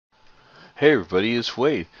Hey everybody, it's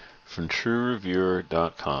Wade from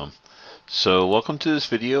TrueReviewer.com. So welcome to this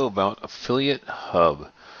video about Affiliate Hub.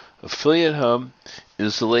 Affiliate Hub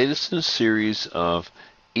is the latest in a series of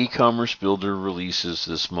e-commerce builder releases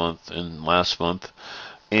this month and last month.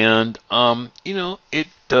 And, it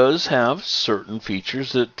does have certain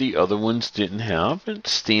features that the other ones didn't have. It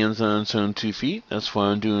stands on its own 2 feet. That's why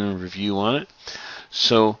I'm doing a review on it.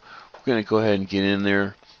 So we're going to go ahead and get in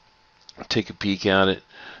there, take a peek at it.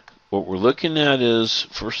 What we're looking at is,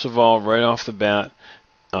 first of all, right off the bat,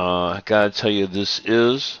 I gotta tell you, this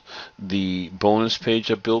is the bonus page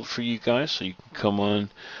I built for you guys. So you can come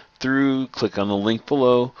on through, click on the link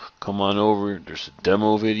below, come on over. There's a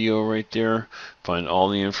demo video right there. Find all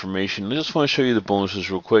the information. I just want to show you the bonuses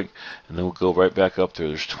real quick, and then we'll go right back up there.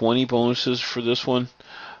 There's 20 bonuses for this one.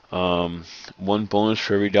 One bonus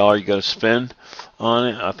for every dollar you gotta spend on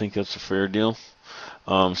it. I think that's a fair deal.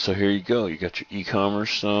 So here you go. You got your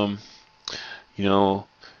e-commerce, you got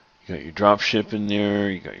your drop ship in there,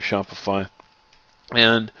 you got your Shopify.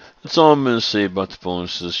 And that's all I'm going to say about the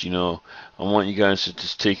bonuses. I want you guys to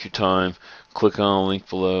just take your time, click on the link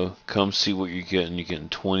below, come see what you're getting. You're getting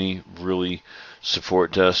 20 really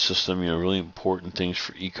support desk system, really important things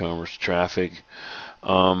for e-commerce traffic.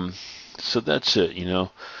 So that's it,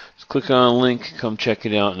 Just click on a link, come check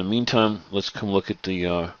it out. In the meantime, let's come look at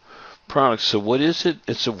the product. So what is it?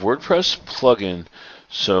 It's a WordPress plugin.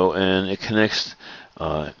 And it connects,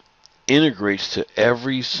 integrates to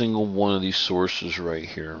every single one of these sources right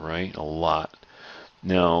here, right? A lot.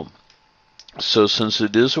 Now, so since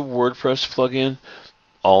it is a WordPress plugin,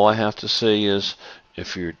 all I have to say is,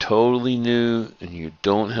 if you're totally new and you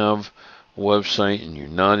don't have a website and you're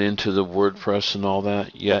not into the WordPress and all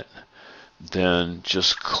that yet, then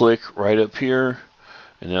just click right up here,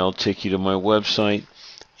 and that'll take you to my website.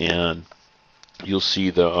 And you'll see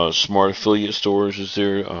the smart affiliate stores is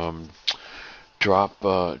there,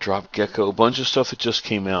 Dropgecko, a bunch of stuff that just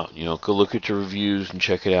came out. Go look at the reviews and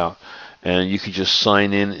check it out. And you can just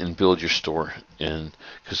sign in and build your store. And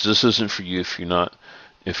because this isn't for you if you're not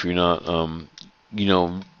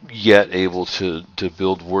yet able to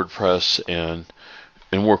build WordPress and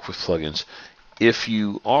work with plugins. If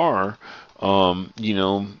you are,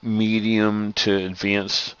 medium to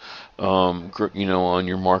advanced, on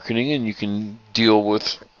your marketing, and you can deal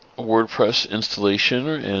with WordPress installation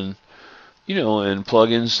and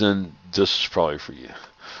plugins, then this is probably for you.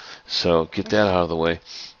 So get that out of the way.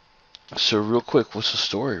 So real quick, what's the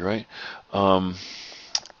story, right? The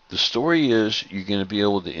story is you're going to be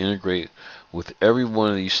able to integrate with every one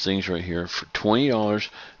of these things right here for $20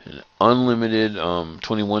 and unlimited,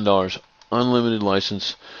 $21 unlimited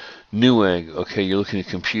license. Newegg, okay, you're looking at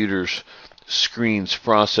computers, screens,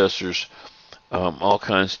 processors, all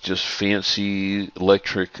kinds of just fancy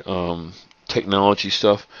electric technology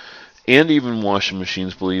stuff, and even washing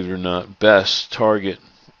machines, believe it or not. Best, Target,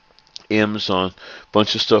 Amazon,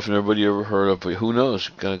 bunch of stuff nobody ever heard of, but who knows?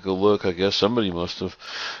 Gotta go look. I guess somebody must have.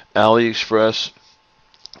 AliExpress,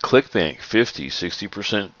 ClickBank,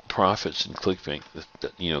 50-60% profits in ClickBank,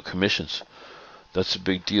 commissions. That's a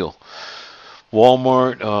big deal.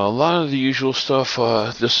 Walmart, a lot of the usual stuff.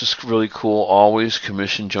 This is really cool. Always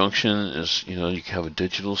Commission Junction is, you can have a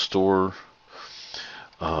digital store.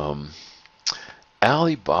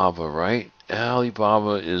 Alibaba, right?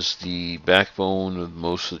 Alibaba is the backbone of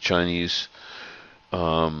most of the Chinese,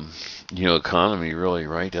 economy, really,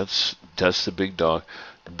 right? That's the big dog.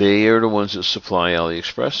 They are the ones that supply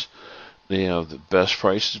AliExpress. They have the best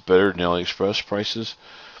prices, better than AliExpress prices,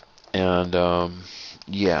 and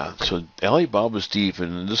yeah, so Alibaba's deep,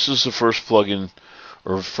 and this is the first plugin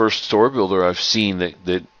or first store builder I've seen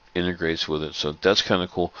that integrates with it. So that's kind of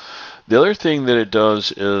cool. The other thing that it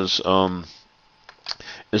does is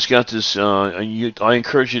it's got this. I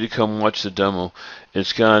encourage you to come watch the demo.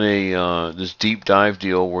 It's got a this deep dive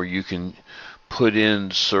deal where you can put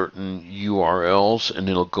in certain URLs, and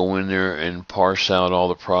it'll go in there and parse out all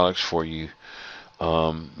the products for you.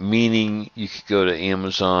 Meaning you could go to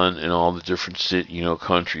Amazon and all the different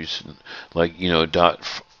countries, like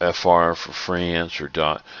 .fr for France or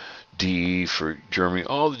 .de for Germany,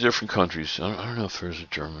 all the different countries. I don't know if there's a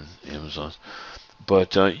German Amazon,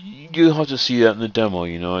 but you'll have to see that in the demo.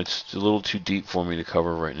 It's a little too deep for me to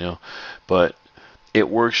cover right now, but it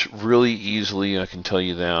works really easily. I can tell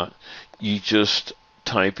you that. You just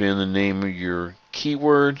type in the name of your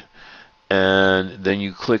keyword, and then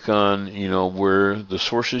you click on, where the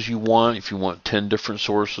sources you want. If you want 10 different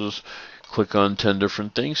sources, click on 10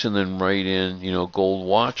 different things, and then write in, gold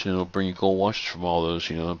watch, and it'll bring you gold watches from all those,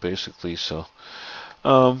 basically. So,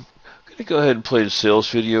 I'm going to go ahead and play the sales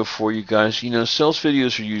video for you guys. Sales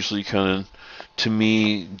videos are usually kind of to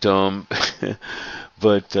me, dumb.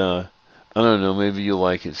 But I don't know, maybe you'll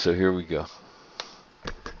like it, so here we go.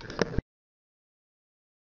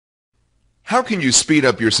 How can you speed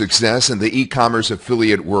up your success in the e-commerce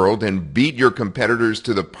affiliate world and beat your competitors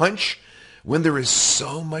to the punch when there is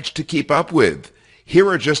so much to keep up with? Here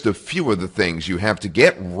are just a few of the things you have to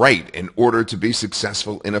get right in order to be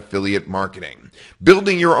successful in affiliate marketing.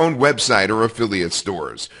 Building your own website or affiliate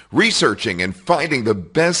stores, researching and finding the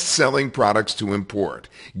best-selling products to import,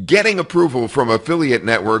 getting approval from affiliate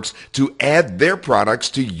networks to add their products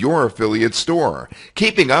to your affiliate store,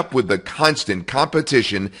 keeping up with the constant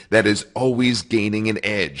competition that is always gaining an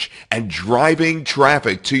edge, and driving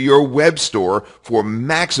traffic to your web store for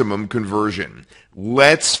maximum conversion.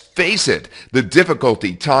 Let's face it, the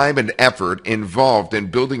difficulty, time, and effort involved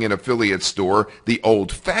in building an affiliate store the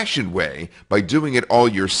old-fashioned way, by doing it all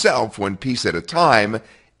yourself one piece at a time,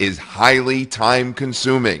 is highly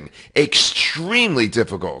time-consuming, extremely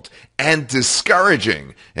difficult, and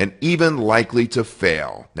discouraging, and even likely to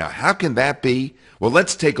fail. Now, how can that be? Well,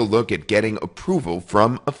 let's take a look at getting approval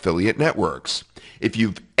from affiliate networks. If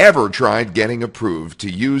you've ever tried getting approved to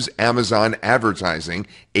use Amazon Advertising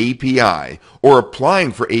API or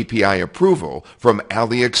applying for API approval from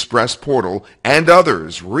AliExpress Portal and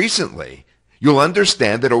others recently, you'll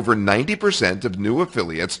understand that over 90% of new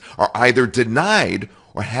affiliates are either denied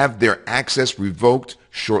or have their access revoked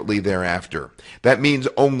shortly thereafter. That means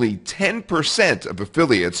only 10% of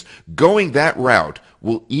affiliates going that route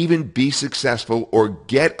will even be successful or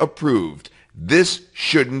get approved. This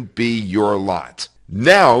shouldn't be your lot.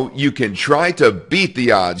 Now you can try to beat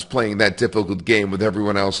the odds playing that difficult game with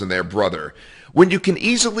everyone else and their brother, when you can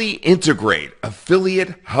easily integrate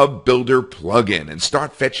Affiliate Hub Builder plugin and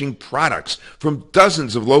start fetching products from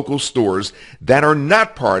dozens of local stores that are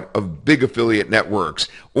not part of big affiliate networks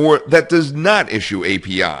or that does not issue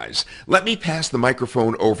APIs. Let me pass the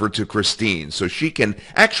microphone over to Christine so she can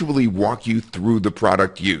actually walk you through the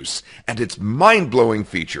product use and its mind-blowing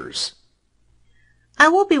features. I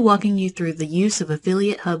will be walking you through the use of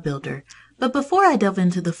Affiliate Hub Builder, but before I delve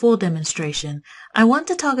into the full demonstration, I want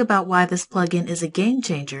to talk about why this plugin is a game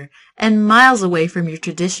changer and miles away from your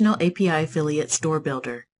traditional API affiliate store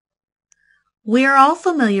builder. We are all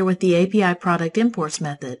familiar with the API product imports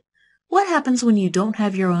method. What happens when you don't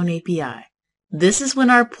have your own API? This is when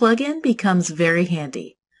our plugin becomes very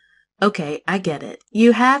handy. Okay, I get it.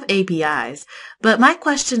 You have APIs, but my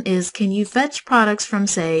question is, can you fetch products from,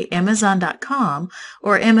 say, Amazon.com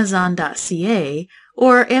or Amazon.ca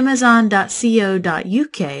or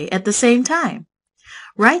Amazon.co.uk at the same time?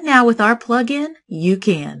 Right now with our plugin, you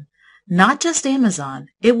can. Not just Amazon,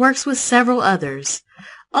 it works with several others.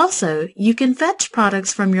 Also, you can fetch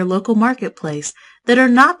products from your local marketplace that are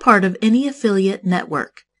not part of any affiliate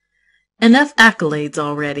network. Enough accolades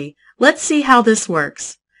already. Let's see how this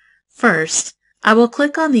works. First, I will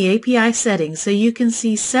click on the API settings so you can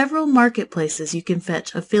see several marketplaces you can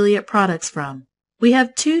fetch affiliate products from. We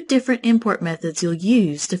have two different import methods you'll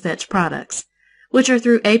use to fetch products, which are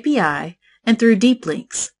through API and through deep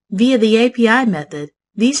links. Via the API method,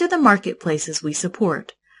 these are the marketplaces we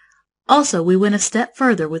support. Also, we went a step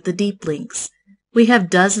further with the deep links. We have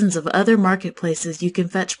dozens of other marketplaces you can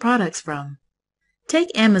fetch products from.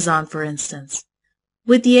 Take Amazon, for instance.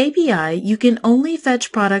 With the API, you can only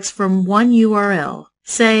fetch products from one URL,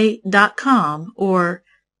 say .com or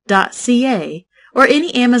 .ca, or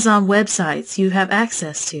any Amazon websites you have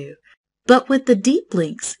access to. But with the deep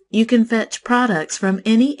links, you can fetch products from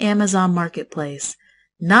any Amazon marketplace,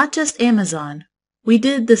 not just Amazon. We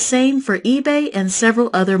did the same for eBay and several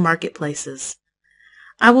other marketplaces.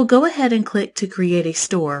 I will go ahead and click to create a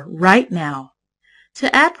store right now.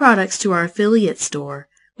 To add products to our affiliate store,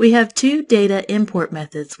 we have two data import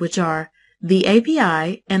methods, which are the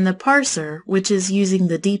API and the parser, which is using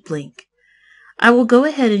the deep link. I will go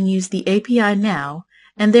ahead and use the API now,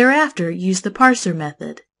 and thereafter use the parser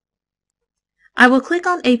method. I will click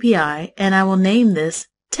on API, and I will name this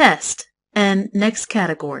Test and Next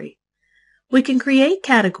Category. We can create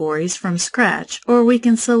categories from scratch, or we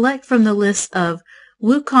can select from the list of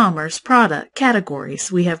WooCommerce product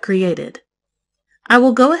categories we have created. I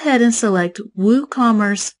will go ahead and select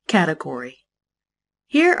WooCommerce category.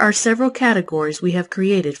 Here are several categories we have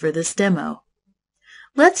created for this demo.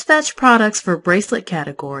 Let's fetch products for bracelet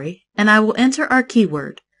category, and I will enter our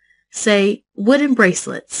keyword, say wooden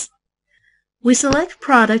bracelets. We select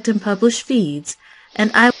product and publish feeds,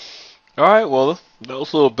 and Alright, well, that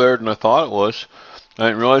was a little better than I thought it was. I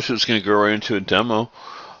didn't realize it was going to go right into a demo.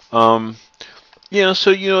 Yeah,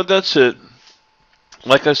 so, that's it.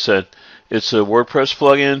 Like I said, it's a WordPress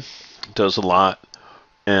plugin. It does a lot.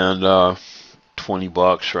 And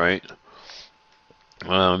 $20, right?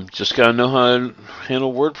 Just gotta know how to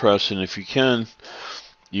handle WordPress, and if you can,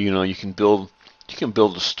 you can build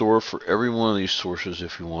a store for every one of these sources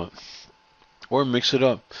if you want, or mix it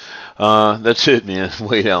up. That's it, man.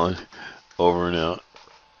 Wade Allen, over and out.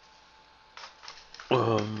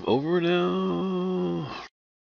 Over and out.